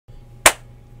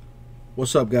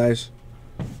What's up, guys?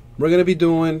 We're going to be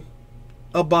doing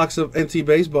a box of NT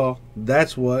Baseball.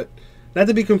 That's what. Not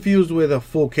to be confused with a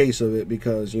full case of it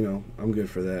because, you know, I'm good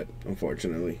for that,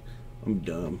 unfortunately. I'm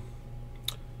dumb.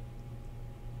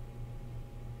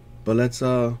 But let's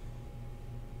do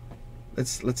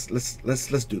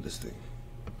this thing.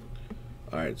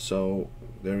 All right, so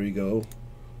there we go.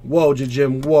 Whoa,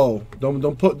 Jim, whoa.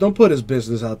 Don't put his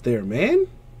business out there, man.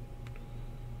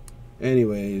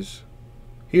 Anyways,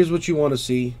 here's what you want to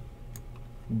see.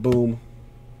 Boom.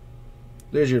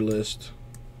 There's your list.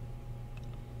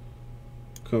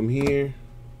 Come here.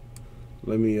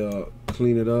 Let me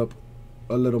clean it up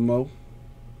a little more.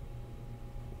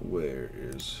 Where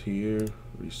is here?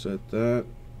 Reset that.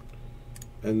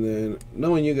 And then,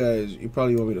 knowing you guys, you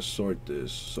probably want me to sort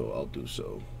this, so I'll do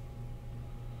so.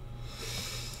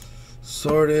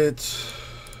 Sort it.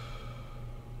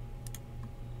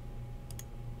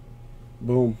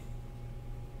 Boom.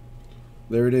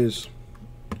 There it is.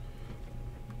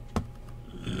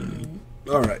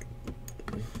 All right.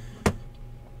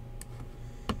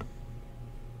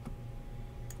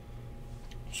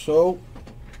 So,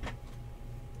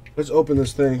 let's open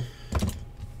this thing.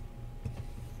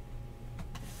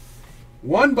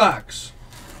 One box.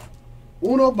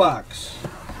 Uno box.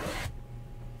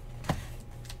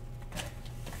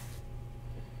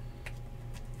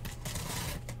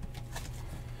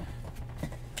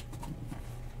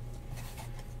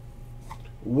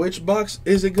 Which box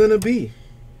is it gonna be?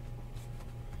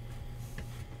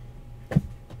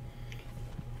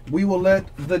 We will let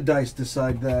the dice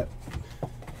decide that.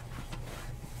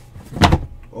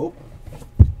 Oh.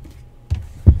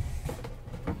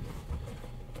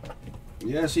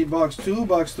 Yeah, see box 2,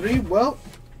 box 3. Well,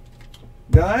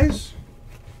 guys,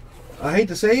 I hate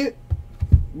to say it,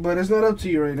 but it's not up to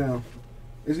you right now.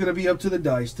 It's going to be up to the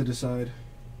dice to decide.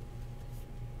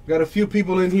 Got a few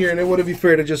people in here, and it wouldn't be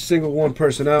fair to just single one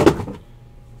person out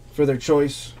for their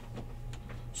choice.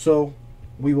 So,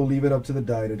 we will leave it up to the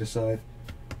die to decide.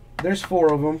 There's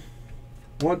 4 of them.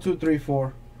 1, 2, 3,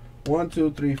 4. 1,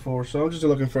 2, 3, 4. So I'm just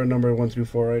looking for a number 1 through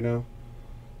 4 right now.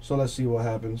 So let's see what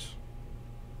happens.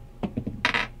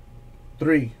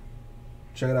 3.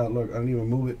 Check it out. Look, I didn't even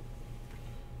move it.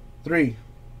 3.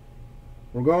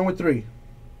 We're going with 3.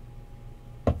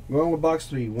 Going with box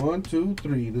 3. 1, 2,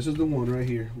 3. This is the one right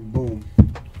here. Boom.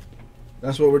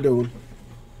 That's what we're doing.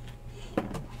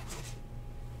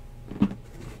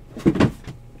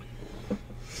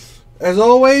 As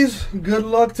always, good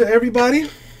luck to everybody.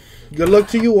 Good luck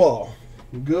to you all.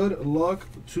 Good luck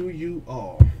to you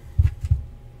all.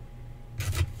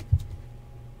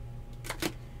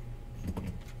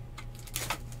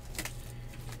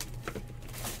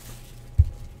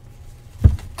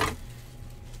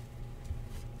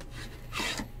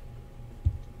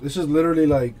 This is literally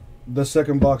like the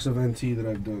second box of NT that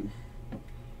I've done.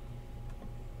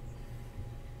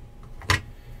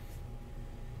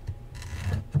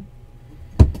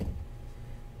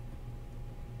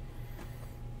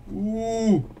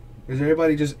 Ooh. Is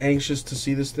everybody just anxious to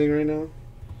see this thing right now?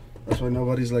 That's why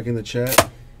nobody's like in the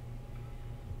chat.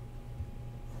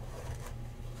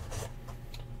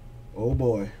 Oh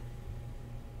boy.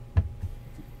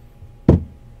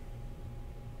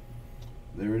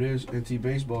 There it is, NT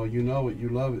Baseball. You know it, you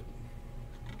love it.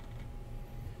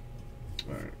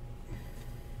 All right.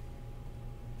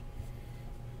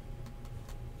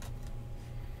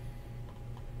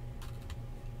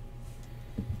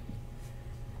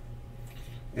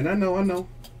 And I know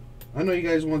you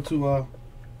guys want to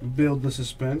build the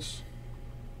suspense.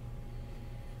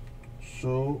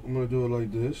 So I'm gonna do it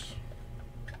like this.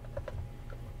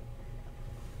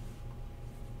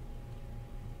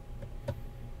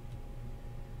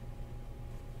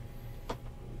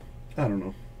 I don't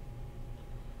know.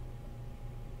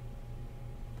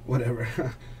 Whatever.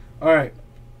 All right.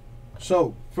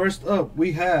 So first up,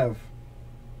 we have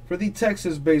for the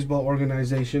Texas Baseball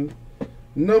Organization,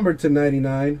 number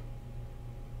 /99,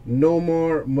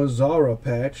 Nomar Mazara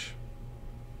patch.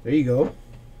 There you go.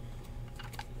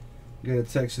 Get a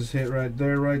Texas hit right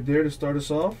there to start us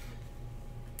off.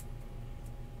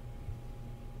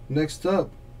 Next up,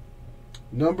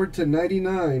 number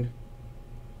 /99,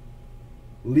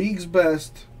 League's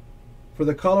Best for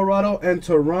the Colorado and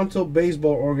Toronto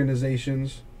Baseball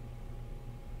Organizations,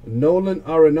 Nolan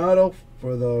Arenado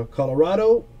for the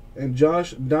Colorado and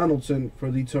Josh Donaldson for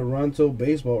the Toronto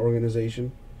Baseball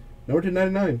Organization. Number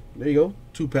 /99. There you go.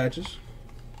 2 patches.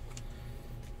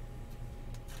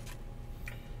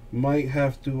 Might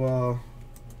have to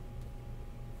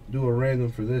do a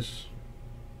random for this.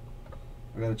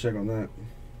 I gotta check on that.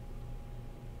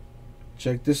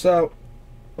 Check this out.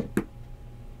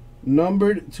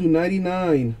 Numbered to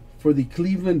 99 for the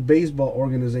Cleveland Baseball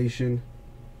Organization,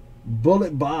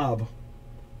 Bullet Bob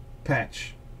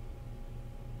patch.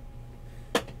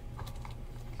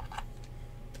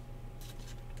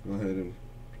 Go ahead and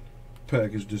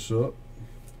package this up.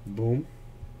 Boom.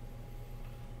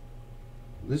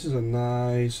 This is a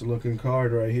nice looking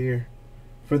card right here.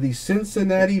 For the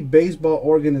Cincinnati Baseball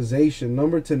Organization,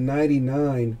 number to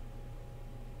 99,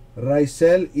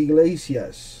 Raisel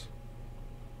Iglesias.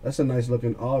 That's a nice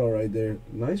looking auto right there.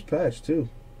 Nice patch too.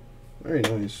 Very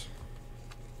nice.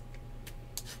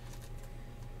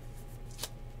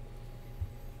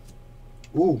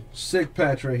 Ooh, sick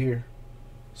patch right here.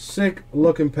 Sick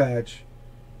looking patch.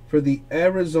 For the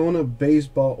Arizona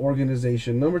Baseball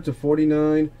Organization, number to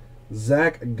 49,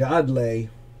 Zach Godley.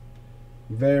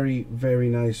 Very, very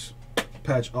nice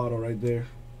patch auto right there.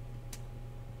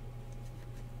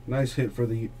 Nice hit for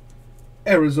the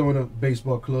Arizona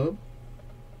Baseball Club.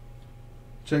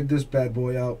 Check this bad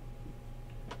boy out.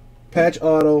 Patch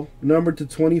auto, number to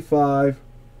 25,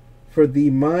 for the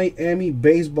Miami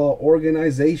Baseball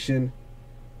Organization,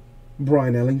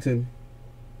 Brian Ellington.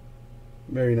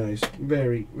 Very nice.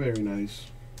 Very, very nice.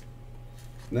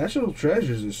 National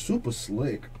Treasures is super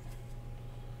slick.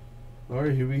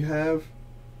 Alright, here we have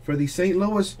for the St.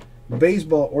 Louis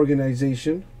Baseball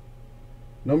Organization,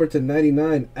 number to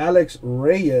 99, Alex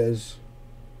Reyes.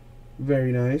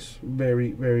 Very nice.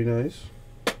 Very, very nice.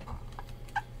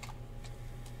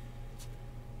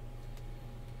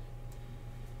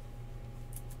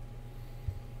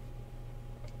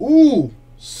 Ooh,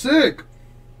 sick.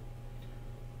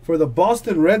 For the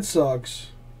Boston Red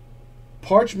Sox,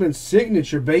 Parchment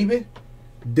signature, baby.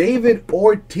 David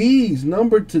Ortiz,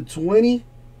 number to 20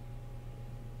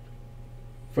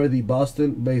 for the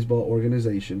Boston Baseball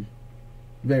Organization.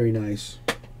 Very nice.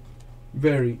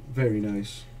 Very, very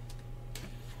nice.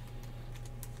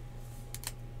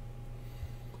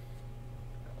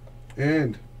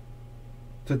 And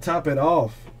to top it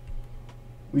off,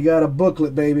 we got a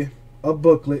booklet, baby. A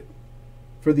booklet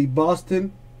for the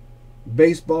Boston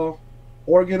Baseball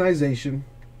Organization,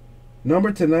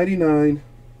 number to 99,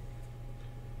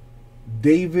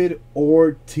 David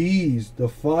Ortiz, the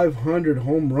 500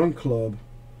 home run club.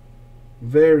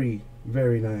 Very,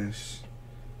 very nice.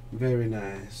 Very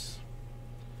nice.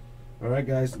 Alright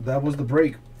guys, that was the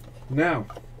break. Now,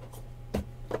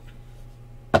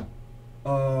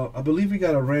 I believe we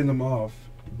got a random off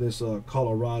this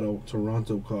Colorado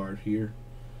Toronto card here.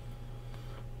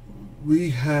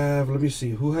 We have, let me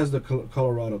see, who has the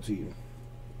Colorado team?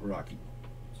 Rockies.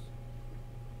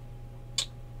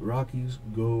 Rockies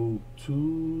go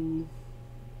to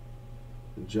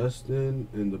Justin,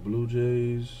 and the Blue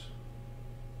Jays.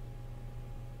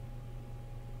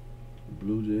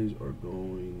 Blue Jays are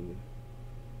going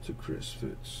to Chris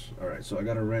Fitz. Alright, so I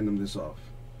gotta random this off.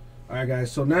 Alright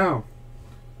guys, so now,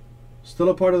 still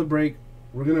a part of the break.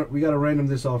 We gotta random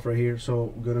this off right here,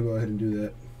 so we're gonna go ahead and do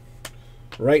that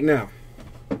right now.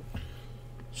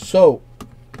 So,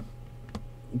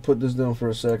 put this down for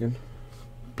a second.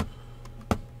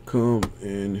 Come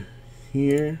in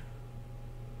here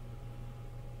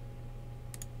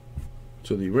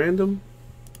to the random.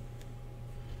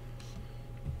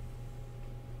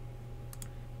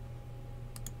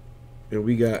 And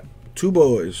we got two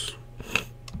boys.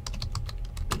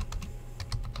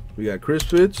 We got Chris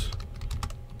Fitz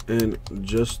and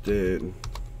Justin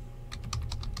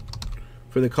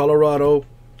for the Colorado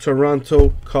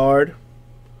Toronto card.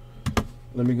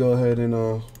 Let me go ahead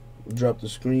and drop the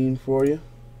screen for you.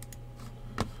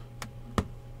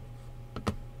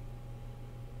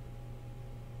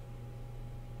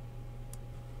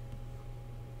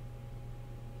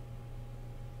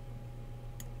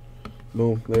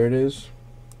 Boom, there it is.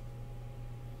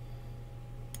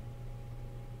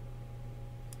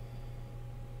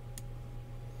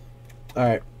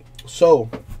 Alright, so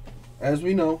as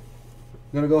we know,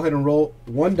 I'm going to go ahead and roll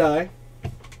one die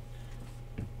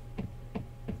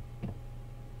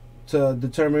to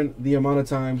determine the amount of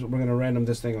times we're going to random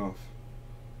this thing off.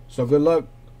 So good luck,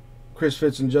 Chris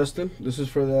Fitz and Justin. This is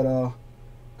for that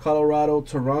Colorado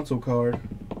Toronto card.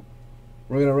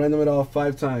 We're going to random it off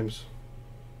 5 times.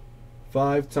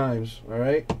 5 times,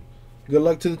 alright? Good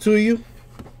luck to the two of you.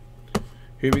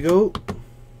 Here we go.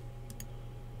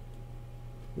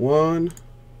 1,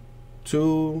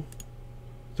 2,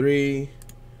 3,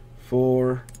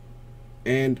 4,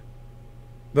 and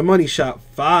the money shot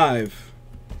 5.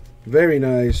 Very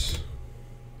nice.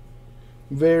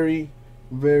 Very,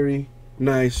 very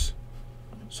nice.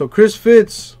 So Chris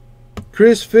Fitz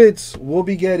will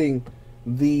be getting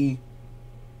the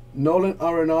Nolan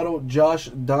Arenado, Josh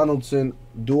Donaldson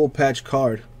dual patch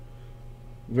card.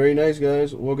 Very nice,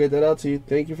 guys. We'll get that out to you.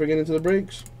 Thank you for getting to the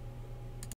breaks.